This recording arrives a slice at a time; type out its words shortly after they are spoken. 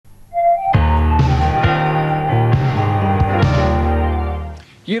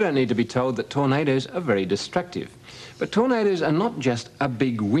You don't need to be told that tornadoes are very destructive. But tornadoes are not just a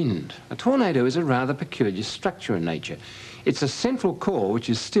big wind. A tornado is a rather peculiar structure in nature. It's a central core which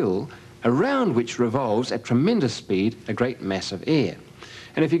is still, around which revolves at tremendous speed a great mass of air.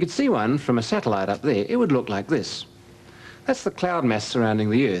 And if you could see one from a satellite up there, it would look like this. That's the cloud mass surrounding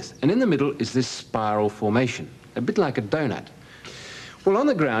the Earth, and in the middle is this spiral formation, a bit like a donut. Well, on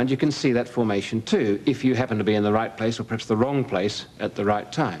the ground you can see that formation too, if you happen to be in the right place or perhaps the wrong place at the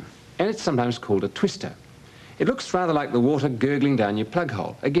right time. And it's sometimes called a twister. It looks rather like the water gurgling down your plug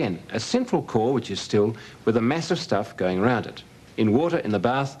hole. Again, a central core which is still with a mass of stuff going around it, in water, in the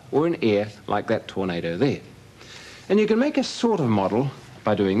bath, or in air, like that tornado there. And you can make a sort of model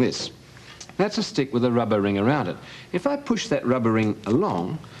by doing this. That's a stick with a rubber ring around it. If I push that rubber ring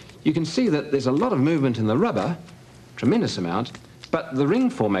along, you can see that there's a lot of movement in the rubber, tremendous amount, but the ring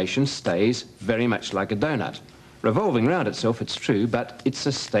formation stays very much like a donut. Revolving round itself, it's true, but it's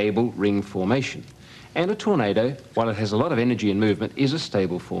a stable ring formation. And a tornado, while it has a lot of energy and movement, is a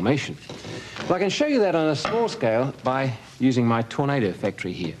stable formation. Well, I can show you that on a small scale by using my tornado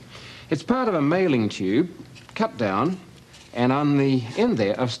factory here. It's part of a mailing tube, cut down, and on the end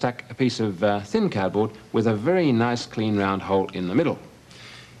there I've stuck a piece of thin cardboard with a very nice clean round hole in the middle.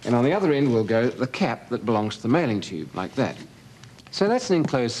 And on the other end will go the cap that belongs to the mailing tube, like that. So that's an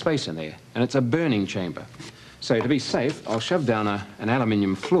enclosed space in there, and it's a burning chamber. So to be safe, I'll shove down an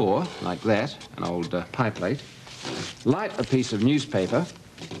aluminium floor, like that, an old pie plate, light a piece of newspaper,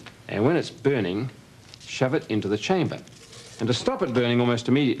 and when it's burning, shove it into the chamber. And to stop it burning almost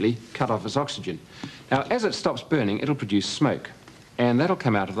immediately, cut off its oxygen. Now, as it stops burning, it'll produce smoke, and that'll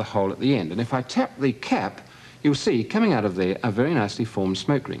come out of the hole at the end. And if I tap the cap, you'll see coming out of there are very nicely formed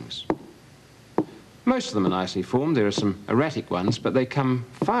smoke rings. Most of them are nicely formed. There are some erratic ones, but they come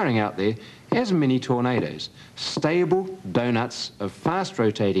firing out there as mini tornadoes. Stable donuts of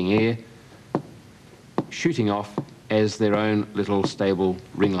fast-rotating air shooting off as their own little stable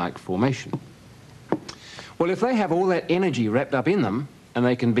ring-like formation. Well, if they have all that energy wrapped up in them, and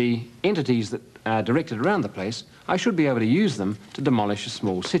they can be entities that are directed around the place, I should be able to use them to demolish a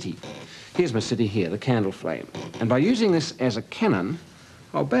small city. Here's my city here, the candle flame. And by using this as a cannon,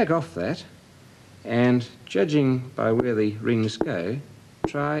 I'll back off that, and judging by where the rings go,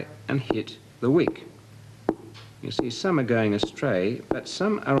 try and hit the wick. You see some are going astray, but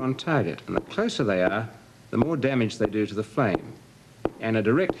some are on target, and the closer they are, the more damage they do to the flame. And a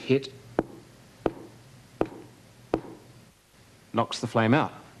direct hit knocks the flame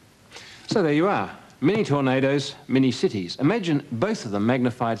out. So there you are, mini tornadoes, mini cities. Imagine both of them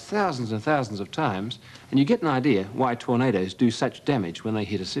magnified thousands and thousands of times, and you get an idea why tornadoes do such damage when they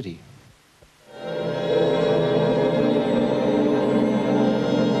hit a city.